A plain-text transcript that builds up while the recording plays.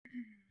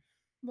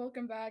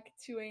Welcome back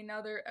to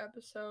another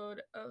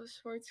episode of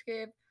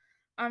SportScape.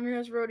 I'm your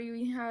host, Brody.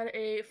 We had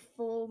a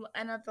full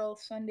NFL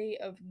Sunday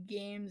of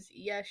games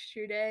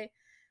yesterday,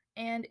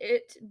 and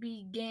it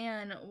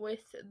began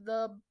with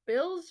the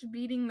Bills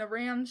beating the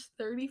Rams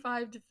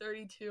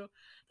 35-32.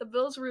 The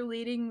Bills were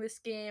leading this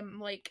game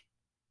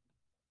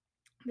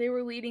they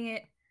were leading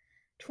it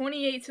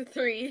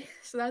 28-3,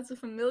 so that's a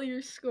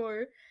familiar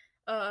score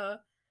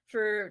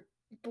for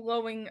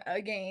blowing a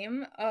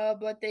game.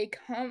 But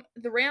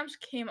the Rams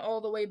came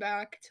all the way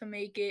back to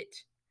make it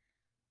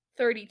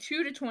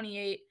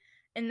 32-28,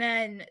 and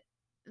then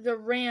the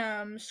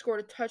Rams scored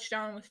a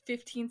touchdown with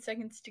 15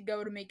 seconds to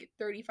go to make it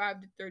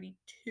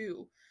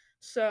 35-32.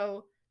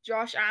 So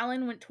Josh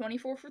Allen went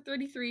 24 for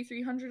 33,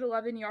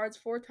 311 yards,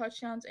 4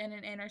 touchdowns, and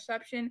an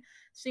interception.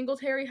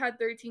 Singletary had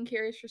 13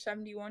 carries for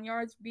 71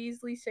 yards.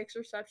 Beasley, 6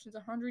 receptions,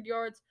 100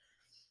 yards.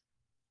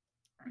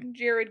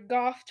 Jared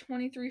Goff,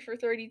 23 for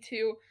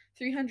 32,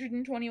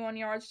 321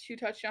 yards, 2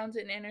 touchdowns,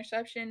 and an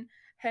interception.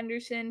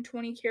 Henderson,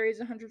 20 carries,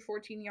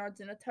 114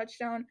 yards, and a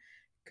touchdown.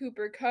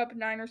 Cooper Kupp,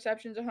 9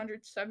 receptions,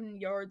 107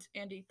 yards,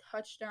 and a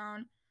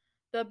touchdown.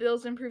 The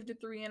Bills improved to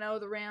 3-0.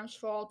 The Rams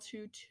fall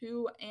to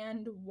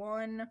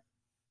 2-1.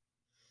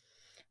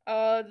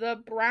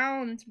 The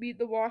Browns beat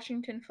the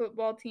Washington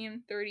football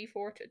team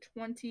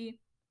 34-20.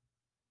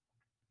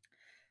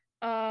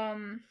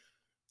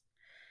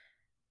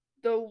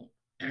 The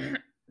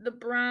the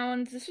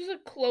Browns, this was a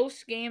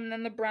close game, and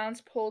then the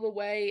Browns pulled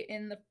away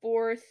in the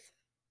fourth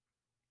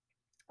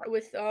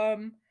with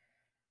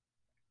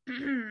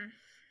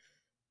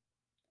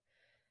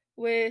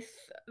with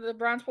the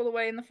Browns pulled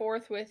away in the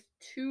fourth with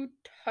 2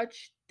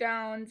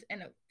 touchdowns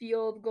and a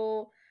field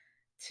goal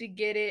to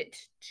get it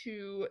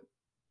to,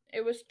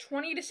 it was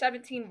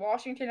 20-17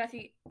 Washington at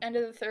the end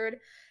of the third,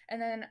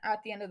 and then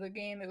at the end of the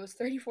game it was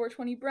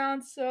 34-20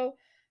 Browns. So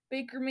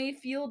Baker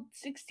Mayfield,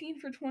 16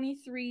 for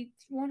 23,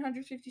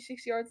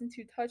 156 yards and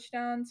 2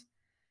 touchdowns.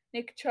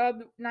 Nick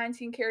Chubb,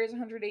 19 carries,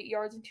 108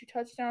 yards and 2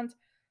 touchdowns.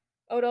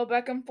 Odell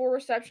Beckham, 4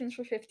 receptions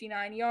for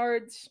 59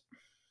 yards.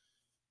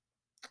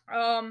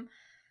 And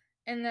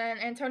then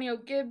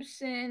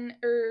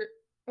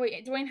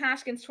Dwayne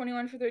Haskins,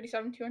 21 for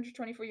 37,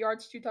 224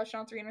 yards, 2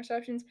 touchdowns, 3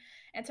 interceptions.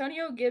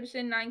 Antonio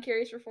Gibson, 9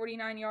 carries for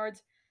 49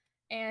 yards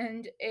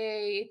and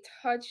a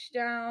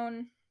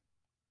touchdown.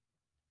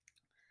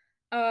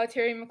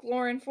 Terry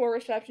McLaurin, 4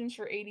 receptions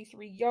for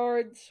 83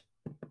 yards.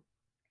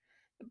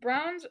 The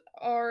Browns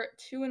are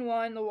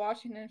 2-1. The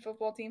Washington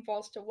football team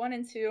falls to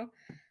 1-2.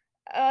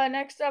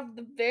 Next up,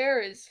 the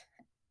Bears.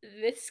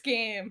 This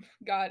game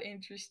got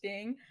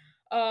interesting.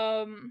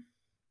 So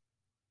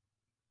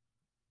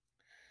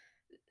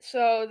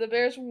the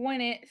Bears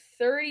win it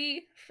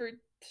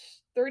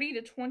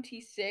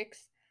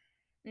 30-26.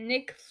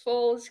 Nick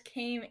Foles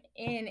came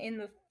in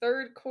the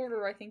third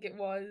quarter, I think it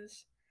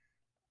was.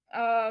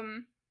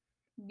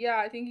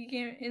 Yeah, I think he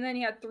came, and then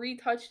he had 3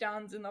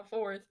 touchdowns in the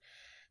fourth.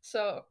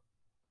 So,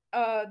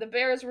 the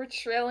Bears were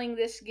trailing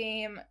this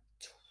game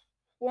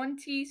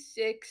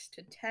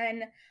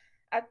 26-10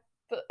 at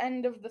the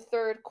end of the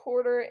third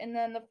quarter, and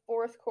then the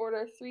fourth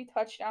quarter, 3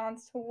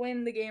 touchdowns to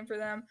win the game for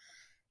them.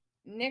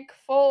 Nick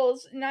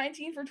Foles,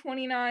 19 for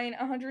 29,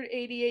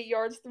 188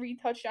 yards, 3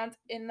 touchdowns,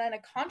 and then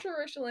a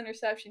controversial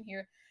interception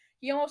here.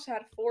 He almost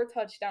had 4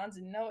 touchdowns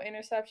and no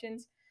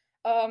interceptions.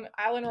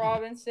 Allen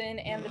Robinson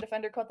and the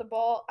defender caught the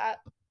ball at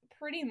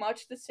pretty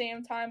much the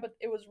same time, but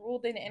it was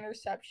ruled an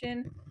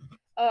interception.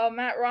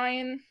 Matt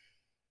Ryan,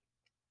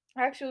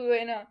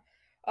 actually,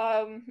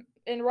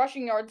 in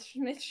rushing yards,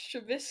 Mitch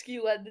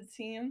Trubisky led the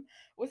team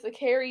with a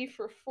carry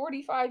for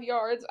 45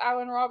 yards.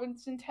 Allen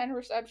Robinson, 10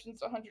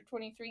 receptions,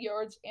 123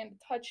 yards, and a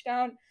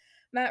touchdown.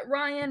 Matt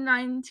Ryan,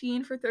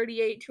 19 for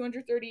 38,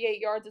 238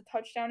 yards, a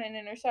touchdown, and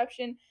an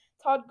interception.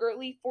 Todd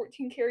Gurley,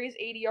 14 carries,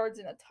 80 yards,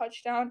 and a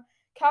touchdown.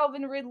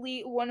 Calvin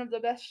Ridley, one of the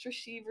best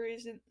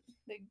receivers in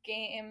the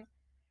game.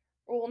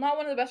 Well, not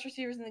one of the best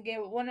receivers in the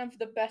game, but one of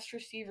the best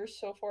receivers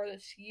so far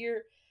this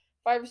year.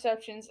 5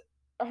 receptions,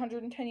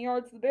 110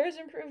 yards. The Bears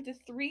improved to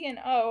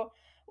 3-0,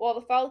 while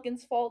the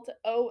Falcons fall to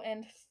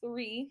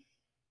 0-3.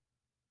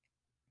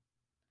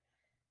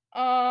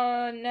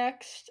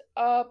 Next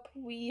up,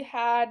 we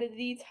had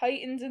the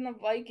Titans and the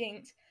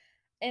Vikings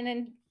in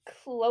a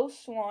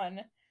close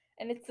one.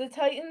 And it's the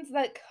Titans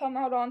that come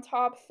out on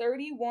top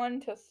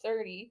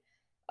 31-30.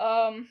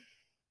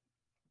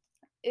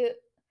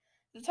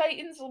 The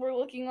Titans were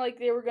looking like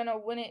they were going to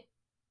win it.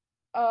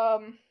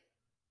 Well,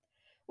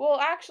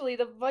 actually,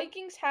 the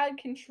Vikings had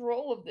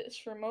control of this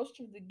for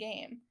most of the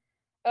game.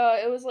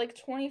 It was like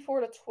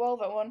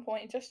 24-12 at one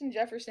point. Justin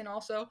Jefferson,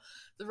 also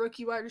the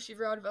rookie wide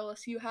receiver out of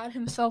LSU, had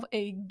himself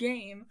a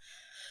game.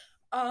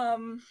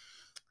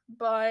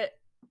 But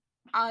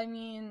I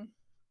mean,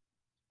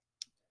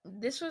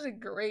 this was a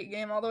great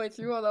game all the way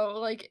through. Although,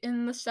 like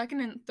in the second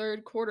and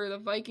third quarter, the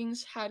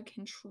Vikings had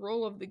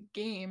control of the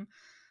game.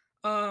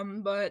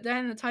 But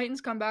then the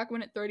Titans come back,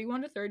 win it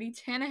 31-30.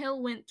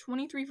 Tannehill went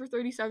 23 for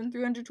 37,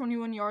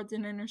 321 yards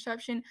and an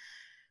interception.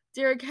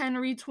 Derrick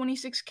Henry,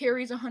 26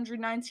 carries,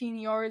 119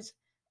 yards,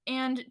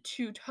 and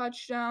 2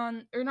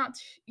 touchdowns.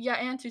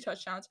 And 2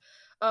 touchdowns.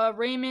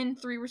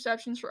 Raymond, 3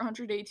 receptions for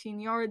 118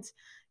 yards.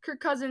 Kirk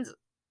Cousins,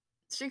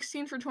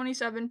 16 for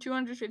 27,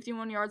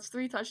 251 yards,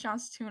 3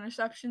 touchdowns, 2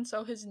 interceptions.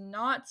 So his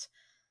not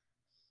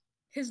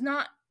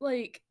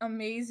like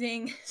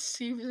amazing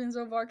season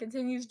so far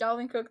continues.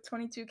 Dalvin Cook,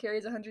 22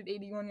 carries,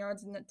 181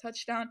 yards and a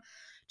touchdown.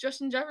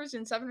 Justin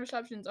Jefferson, 7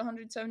 receptions,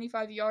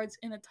 175 yards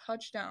and a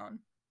touchdown.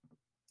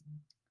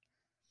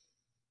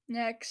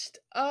 Next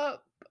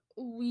up,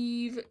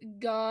 we've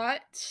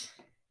got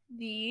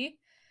the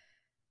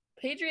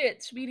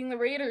Patriots beating the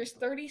Raiders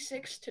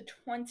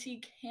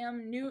 36-20.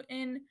 Cam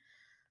Newton,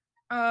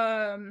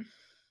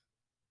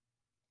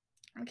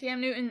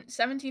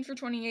 17 for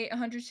 28,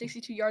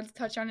 162 yards, a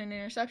touchdown, and an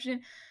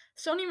interception.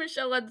 Sony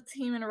Michel led the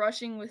team in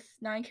rushing with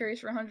 9 carries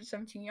for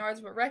 117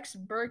 yards, but Rex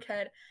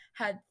Burkhead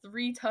had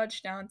 3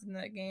 touchdowns in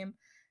that game.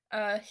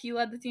 He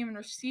led the team in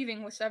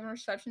receiving with 7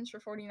 receptions for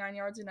 49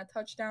 yards and a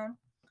touchdown.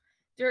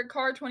 Derek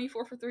Carr,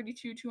 24 for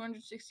 32,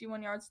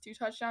 261 yards, 2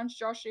 touchdowns.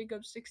 Josh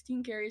Jacobs,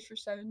 16 carries for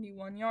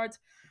 71 yards.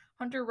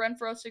 Hunter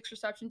Renfrow, 6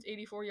 receptions,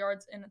 84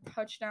 yards, and a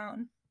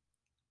touchdown.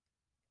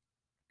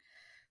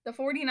 The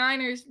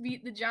 49ers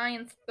beat the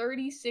Giants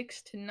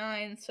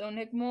 36-9. So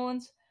Nick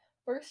Mullins'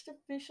 first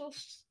official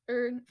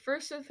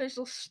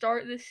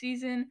start this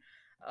season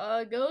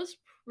goes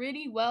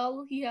pretty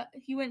well.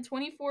 He went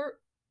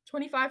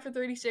 25 for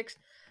 36,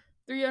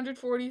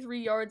 343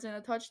 yards and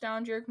a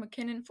touchdown. Jerick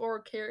McKinnon,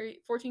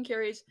 14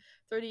 carries,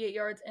 38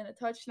 yards and a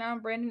touchdown.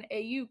 Brandon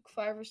Ayuk,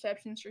 5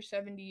 receptions for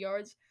 70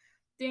 yards.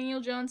 Daniel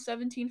Jones,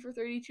 17 for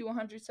 32,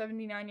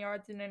 179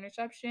 yards and an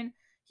interception.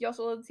 He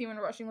also led the team in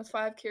rushing with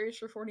 5 carries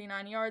for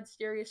 49 yards.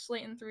 Darius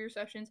Slayton, 3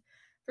 receptions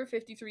for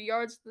 53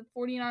 yards. The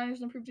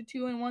 49ers improved to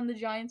 2-1. The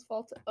Giants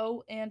fall to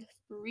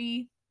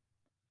 0-3.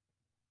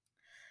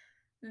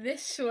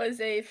 This was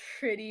a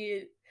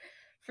pretty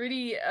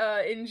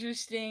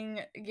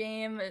interesting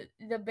game.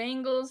 The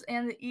Bengals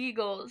and the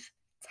Eagles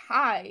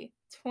tie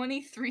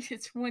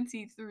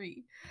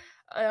 23-23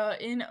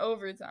 in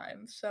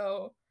overtime.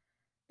 So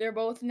they're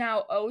both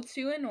now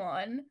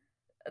 0-2-1.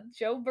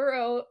 Joe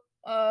Burrow,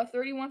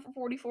 31 for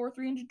 44,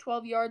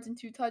 312 yards and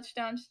 2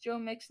 touchdowns. Joe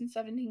Mixon,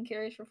 17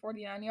 carries for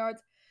 49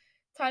 yards.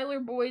 Tyler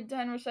Boyd,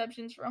 10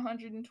 receptions for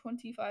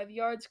 125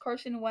 yards.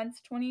 Carson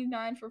Wentz,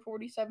 29 for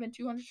 47,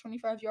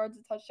 225 yards,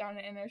 a touchdown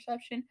and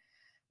interception.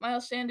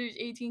 Miles Sanders,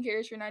 18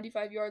 carries for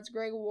 95 yards.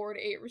 Greg Ward,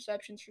 8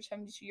 receptions for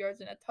 72 yards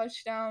and a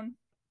touchdown.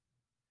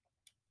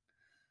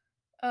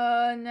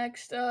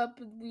 Next up,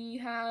 we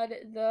had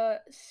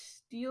the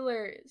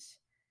Steelers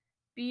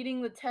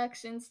beating the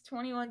Texans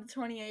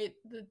 21-28.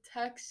 The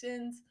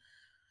Texans,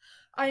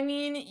 I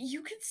mean,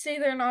 you could say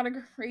they're not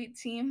a great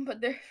team,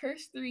 but their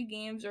first 3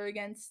 games are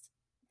against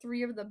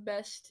 3 of the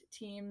best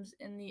teams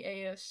in the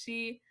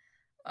AFC.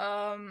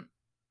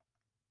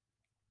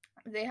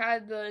 They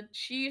had the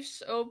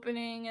Chiefs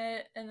opening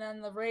it, and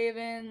then the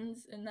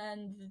Ravens, and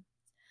then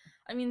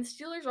the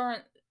Steelers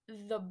aren't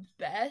the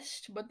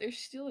best, but they're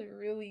still a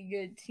really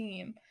good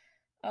team.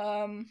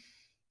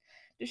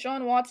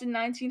 Deshaun Watson,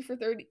 19 for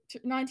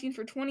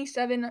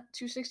 27,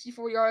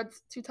 264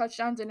 yards, 2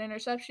 touchdowns, and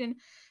interception.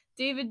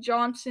 David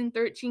Johnson,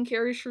 13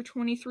 carries for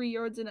 23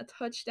 yards and a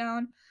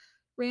touchdown.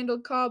 Randall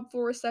Cobb,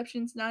 4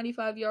 receptions,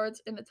 95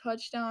 yards, and a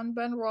touchdown.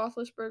 Ben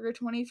Roethlisberger,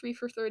 23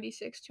 for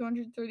 36,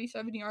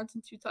 237 yards,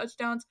 and 2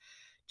 touchdowns.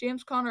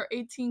 James Conner,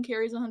 18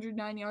 carries,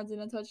 109 yards,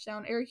 and a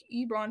touchdown. Eric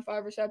Ebron,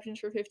 5 receptions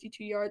for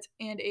 52 yards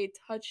and a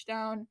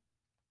touchdown.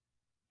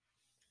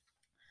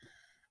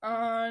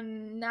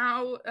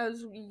 Now,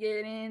 as we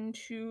get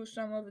into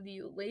some of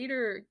the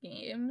later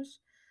games,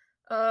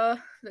 the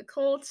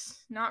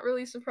Colts, not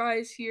really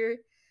surprised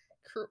here,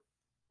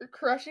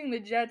 crushing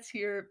the Jets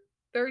here,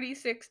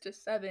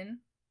 36-7.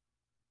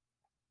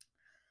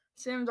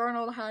 Sam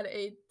Darnold had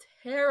a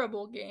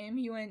terrible game.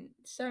 He went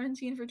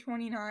 17 for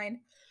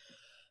 29.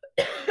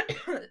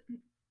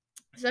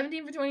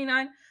 17 for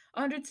 29,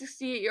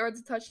 168 yards,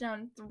 a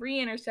touchdown,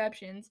 3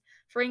 interceptions.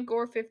 Frank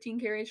Gore, 15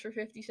 carries for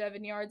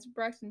 57 yards.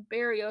 Braxton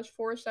Berrios,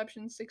 4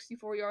 receptions,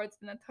 64 yards,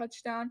 and a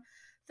touchdown.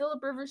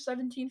 Phillip Rivers,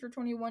 17 for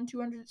 21,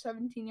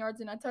 217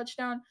 yards, and a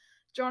touchdown.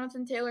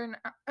 Jonathan Taylor,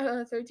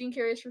 13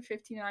 carries for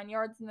 59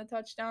 yards, and a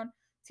touchdown.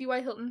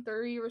 T.Y. Hilton,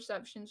 30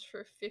 receptions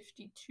for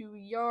 52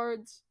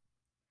 yards.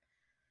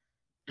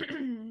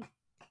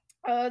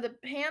 The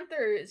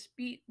Panthers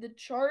beat the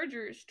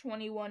Chargers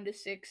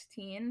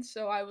 21-16,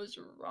 so I was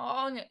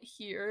wrong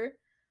here.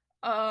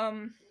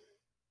 The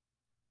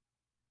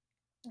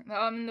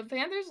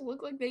Panthers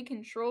look like they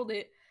controlled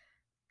it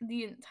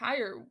the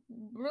entire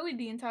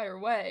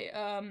way.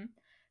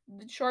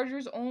 The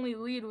Chargers' only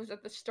lead was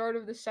at the start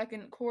of the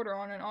second quarter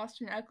on an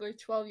Austin Eckler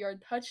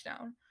 12-yard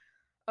touchdown.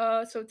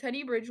 So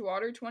Teddy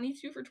Bridgewater,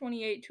 22 for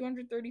 28,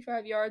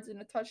 235 yards and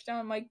a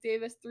touchdown. Mike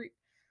Davis,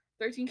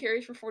 13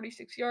 carries for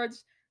 46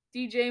 yards.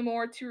 DJ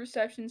Moore, 2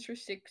 receptions for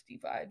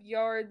 65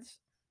 yards.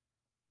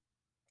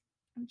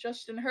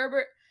 Justin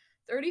Herbert,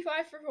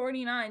 35 for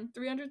 49,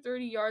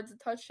 330 yards, a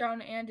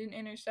touchdown, and an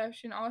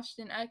interception.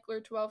 Austin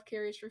Eckler, 12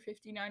 carries for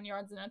 59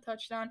 yards and a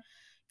touchdown.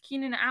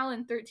 Keenan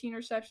Allen, 13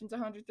 receptions,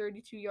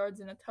 132 yards,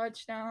 and a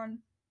touchdown.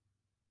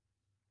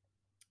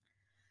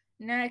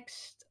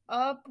 Next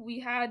up, we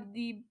had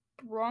the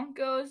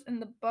Broncos and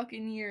the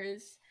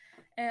Buccaneers.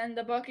 And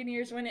the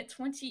Buccaneers win it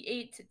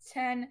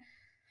 28-10.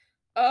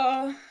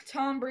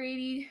 Tom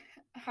Brady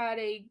had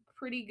a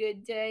pretty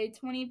good day.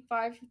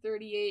 25 for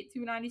 38,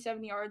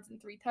 297 yards,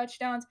 and 3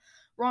 touchdowns.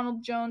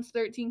 Ronald Jones,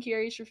 13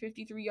 carries for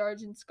 53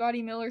 yards, and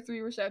Scotty Miller, 3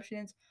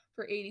 receptions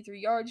for 83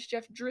 yards.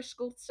 Jeff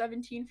Driscoll,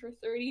 17 for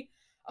 30,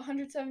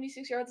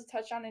 176 yards, a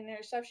touchdown, and an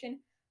interception.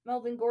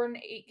 Melvin Gordon,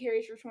 8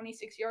 carries for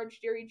 26 yards.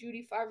 Jerry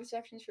Jeudy, 5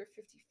 receptions for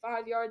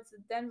 55 yards. The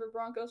Denver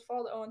Broncos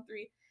fall to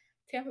 0-3.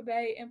 Tampa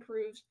Bay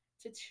improves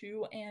to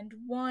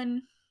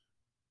 2-1.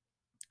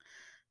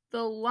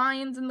 The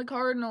Lions and the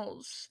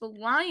Cardinals. The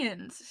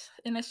Lions,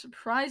 in a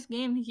surprise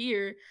game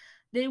here,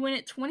 they win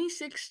it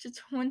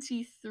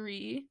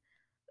 26-23.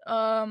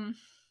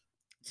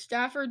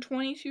 Stafford,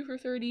 22 for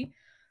 31,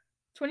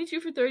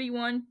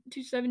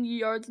 270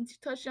 yards and 2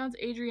 touchdowns.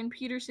 Adrian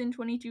Peterson,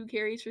 22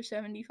 carries for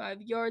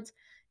 75 yards.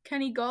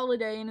 Kenny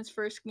Golladay in his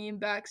first game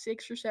back,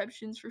 6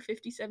 receptions for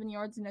 57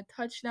 yards and a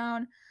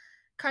touchdown.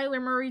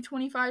 Kyler Murray,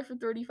 25 for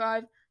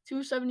 35,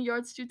 270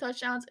 yards, 2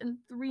 touchdowns, and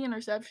 3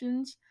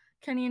 interceptions.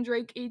 Kenny and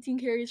Drake, 18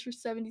 carries for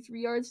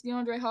 73 yards.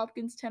 DeAndre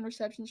Hopkins, 10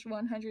 receptions for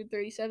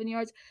 137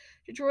 yards.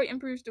 Detroit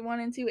improves to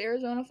 1-2.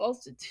 Arizona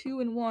falls to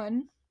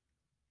 2-1.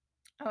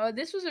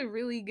 This was a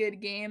really good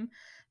game.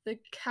 The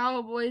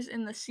Cowboys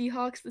and the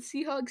Seahawks. The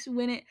Seahawks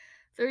win it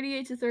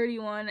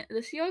 38-31. The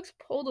Seahawks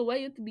pulled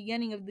away at the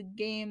beginning of the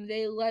game.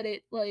 They led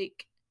it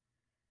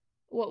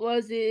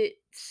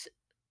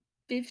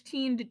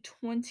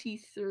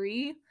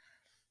 15-23.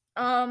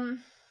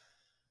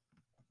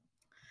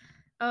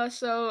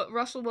 So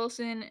Russell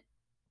Wilson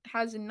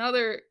has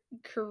another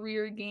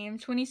career game,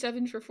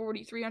 27 for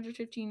 40,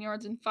 315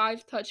 yards, and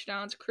 5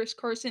 touchdowns. Chris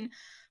Carson,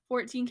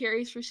 14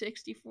 carries for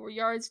 64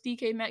 yards.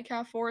 DK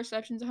Metcalf, 4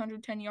 receptions,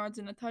 110 yards,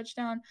 and a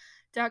touchdown.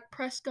 Dak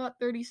Prescott,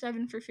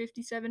 37 for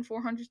 57,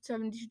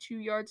 472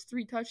 yards,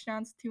 3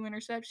 touchdowns, 2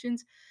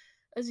 interceptions.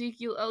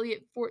 Ezekiel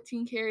Elliott,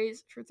 14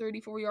 carries for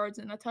 34 yards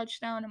and a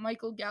touchdown.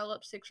 Michael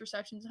Gallup, 6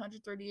 receptions,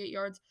 138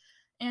 yards,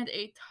 and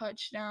a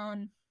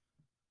touchdown.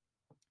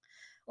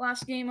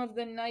 Last game of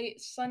the night,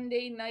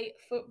 Sunday Night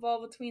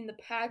Football between the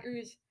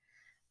Packers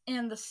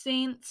and the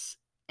Saints,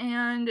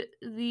 and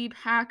the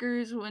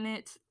Packers win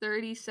it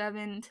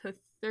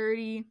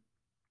 37-30.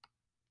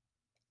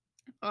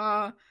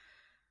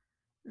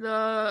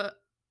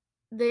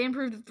 They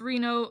improved to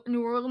 3-0.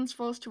 New Orleans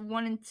falls to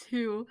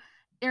 1-2.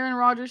 Aaron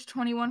Rodgers,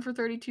 21 for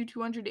 32,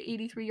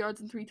 283 yards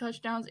and 3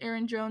 touchdowns.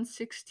 Aaron Jones,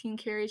 16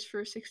 carries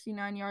for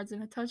 69 yards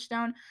and a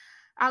touchdown.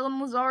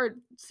 Allen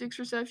Lazard, 6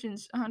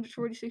 receptions,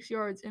 146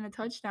 yards and a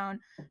touchdown.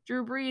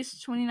 Drew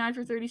Brees, 29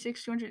 for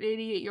 36,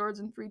 288 yards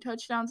and 3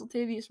 touchdowns.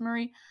 Latavius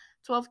Murray,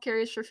 12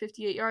 carries for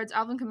 58 yards.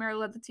 Alvin Kamara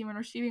led the team in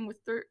receiving with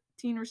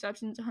 13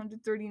 receptions,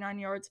 139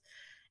 yards,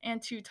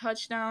 and 2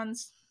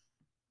 touchdowns.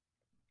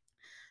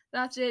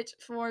 That's it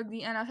for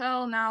the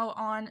NFL. Now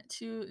on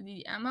to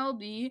the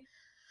MLB.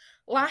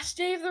 Last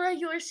day of the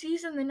regular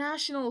season, the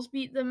Nationals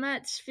beat the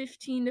Mets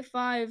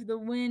 15-5. The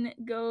win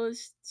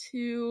goes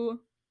to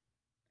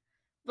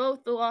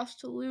both. The loss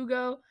to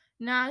Lugo.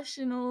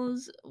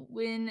 Nationals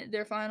win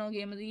their final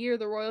game of the year.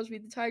 The Royals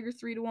beat the Tigers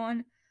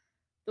 3-1.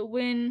 The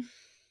win,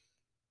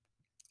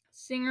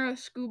 Singer,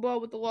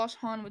 Skubal with the loss,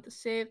 Hahn with the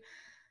save.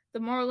 The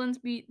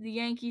Marlins beat the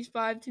Yankees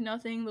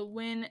 5-0. The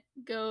win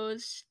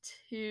goes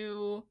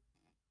to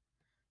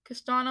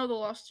Castano. The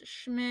loss to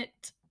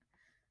Schmidt.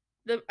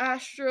 The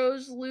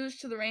Astros lose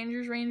to the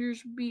Rangers.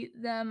 Rangers beat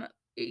them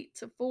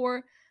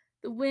 8-4.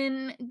 The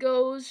win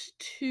goes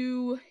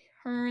to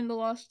Hearn. The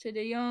loss to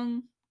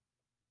DeYoung.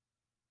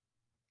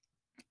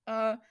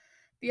 The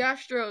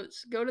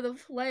Astros go to the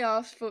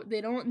playoffs, but they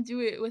don't do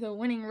it with a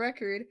winning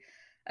record,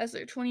 as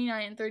they're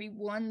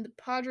 29-31. The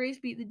Padres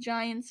beat the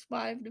Giants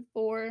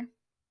 5-4.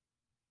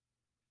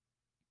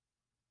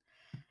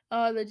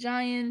 The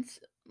Giants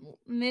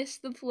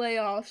missed the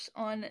playoffs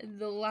on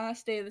the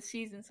last day of the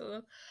season,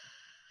 so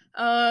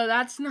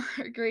that's not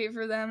great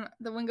for them.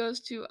 The win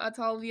goes to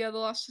Atalvia. The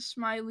loss to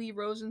Smiley.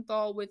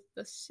 Rosenthal with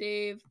the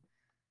save.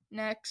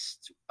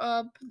 Next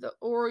up, the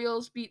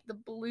Orioles beat the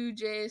Blue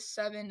Jays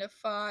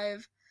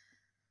 7-5.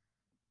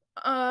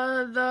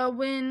 The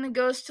win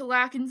goes to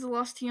Lackins. The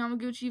loss to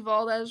Yamaguchi.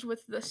 Valdez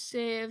with the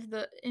save.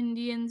 The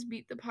Indians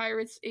beat the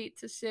Pirates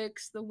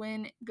 8-6. The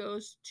win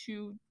goes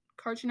to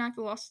Karchanak.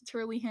 The loss to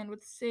Turleyhan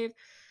with the save.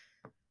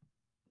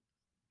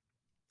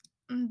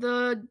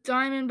 The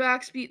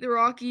Diamondbacks beat the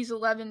Rockies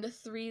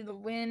 11-3. The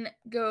win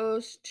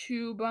goes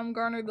to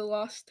Bumgarner. The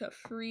loss to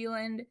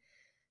Freeland.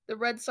 The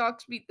Red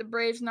Sox beat the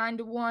Braves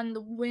 9-1.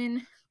 The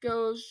win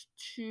goes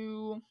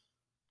to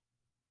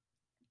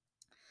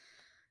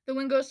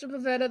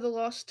Pavetta. The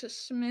loss to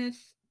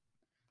Smith.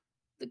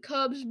 The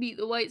Cubs beat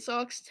the White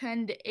Sox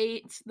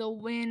 10-8. The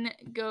win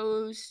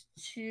goes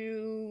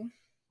to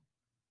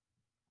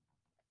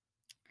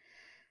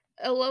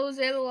Eloise.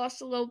 The loss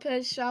to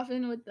Lopez.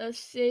 Chaffin with the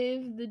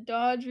save. The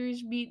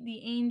Dodgers beat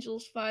the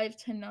Angels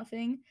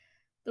 5-0.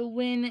 The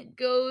win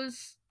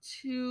goes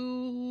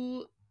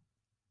to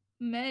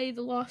May.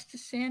 The loss to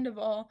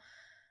Sandoval.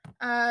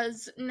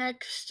 As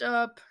next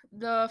up,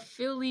 the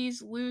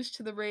Phillies lose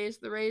to the Rays.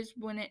 The Rays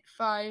win it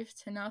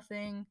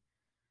 5-0.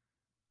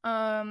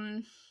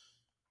 The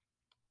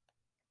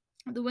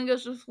win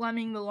goes to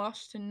Fleming. The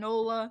loss to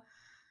Nola.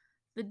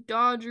 The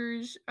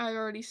Dodgers, I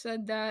already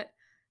said that.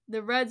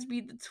 The Reds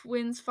beat the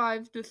Twins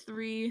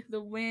 5-3.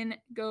 The win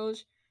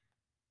goes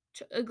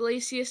to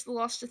Iglesias. The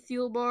loss to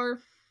Thielbar.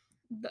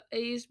 The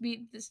A's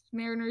beat the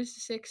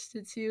Mariners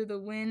 6-2. The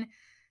win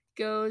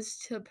goes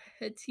to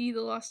Petit.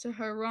 The loss to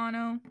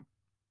Hirano.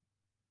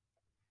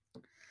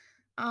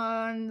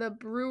 The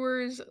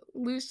Brewers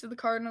lose to the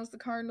Cardinals. The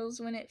Cardinals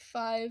win it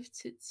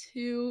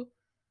 5-2.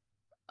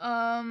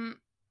 The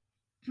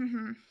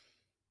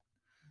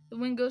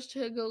win goes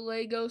to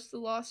Gallegos. The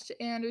loss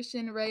to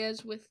Anderson.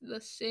 Reyes with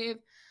the save.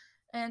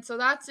 And so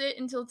that's it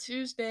until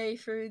Tuesday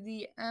for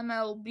the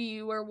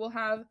MLB, where we'll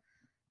have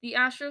the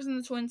Astros and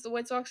the Twins, the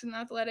White Sox and the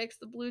Athletics,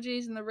 the Blue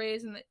Jays and the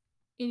Rays, and the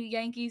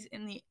Yankees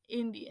and the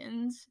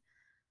Indians.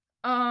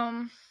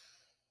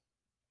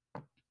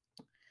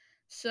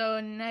 So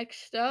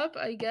next up,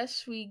 I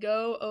guess we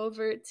go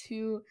over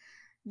to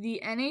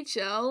the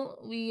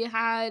NHL. We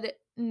had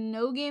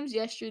no games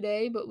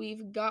yesterday, but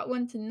we've got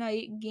one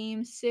tonight,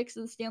 Game 6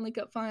 of the Stanley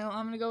Cup Final.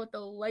 I'm going to go with the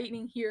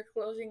Lightning here,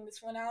 closing this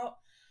one out,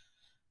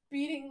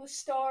 beating the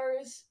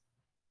Stars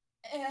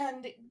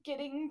and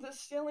getting the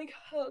Stanley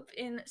Cup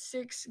in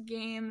 6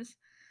 games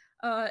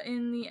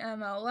in the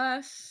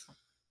MLS.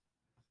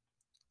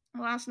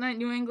 Last night,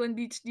 New England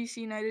beats DC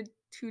United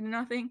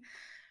 2-0.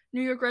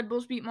 New York Red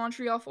Bulls beat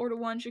Montreal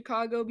 4-1.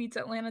 Chicago beats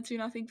Atlanta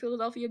 2-0.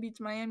 Philadelphia beats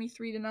Miami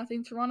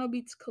 3-0. Toronto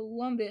beats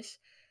Columbus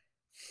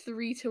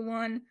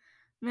 3-1.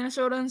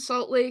 Minnesota and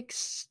Salt Lake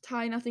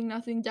tie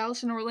 0-0.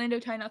 Dallas and Orlando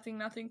tie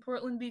 0-0.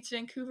 Portland beats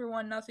Vancouver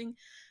 1-0.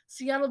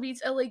 Seattle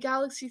beats LA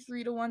Galaxy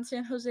 3-1.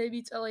 San Jose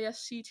beats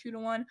LAFC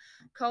 2-1.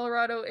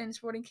 Colorado and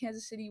Sporting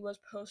Kansas City was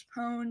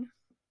postponed.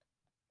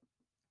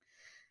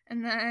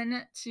 And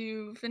then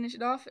to finish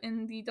it off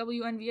in the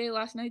WNBA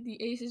last night,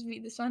 the Aces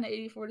beat the Sun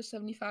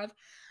 84-75.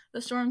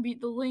 The Storm beat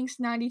the Lynx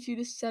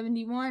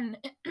 92-71.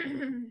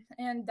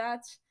 And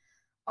that's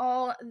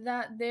all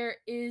that there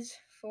is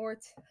for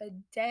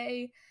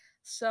today.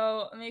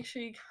 So make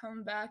sure you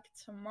come back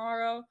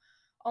tomorrow.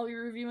 I'll be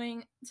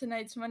reviewing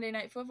tonight's Monday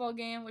Night Football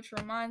game, which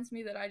reminds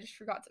me that I just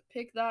forgot to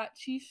pick that.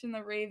 Chiefs and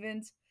the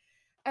Ravens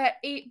at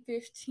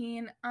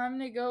 8:15. I'm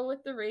going to go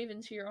with the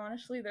Ravens here.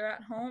 Honestly, they're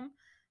at home.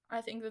 I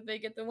think that they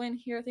get the win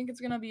here. I think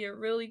it's going to be a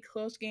really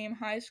close game,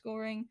 high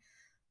scoring.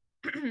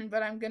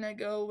 But I'm going to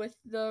go with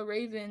the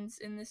Ravens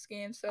in this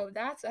game. So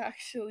that's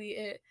actually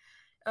it.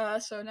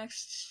 So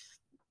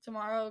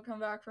tomorrow I'll come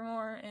back for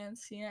more and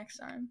see you next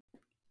time.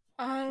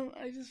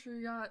 I just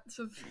forgot.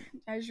 So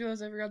I just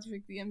realized I forgot to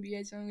pick the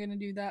NBA, so I'm going to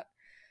do that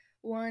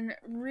one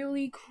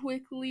really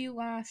quickly.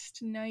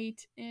 Last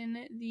night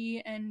in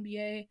the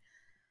NBA,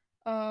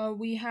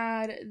 we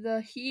had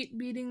the Heat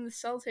beating the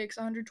Celtics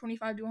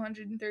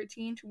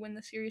 125-113 to win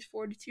the series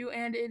 4-2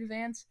 and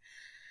advance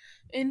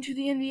into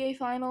the NBA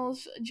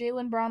Finals.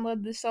 Jaylen Brown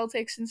led the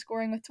Celtics in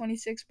scoring with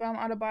 26. Bam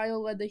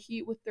Adebayo led the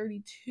Heat with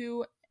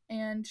 32.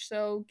 And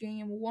so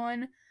Game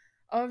 1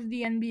 of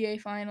the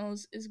NBA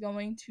Finals is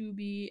going to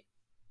be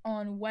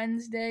on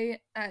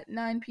Wednesday at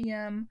 9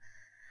 p.m.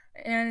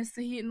 And it's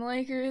the Heat and the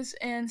Lakers.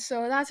 And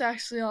so that's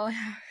actually all I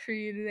have for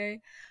you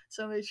today.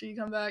 So make sure you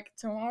come back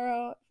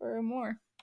tomorrow for more.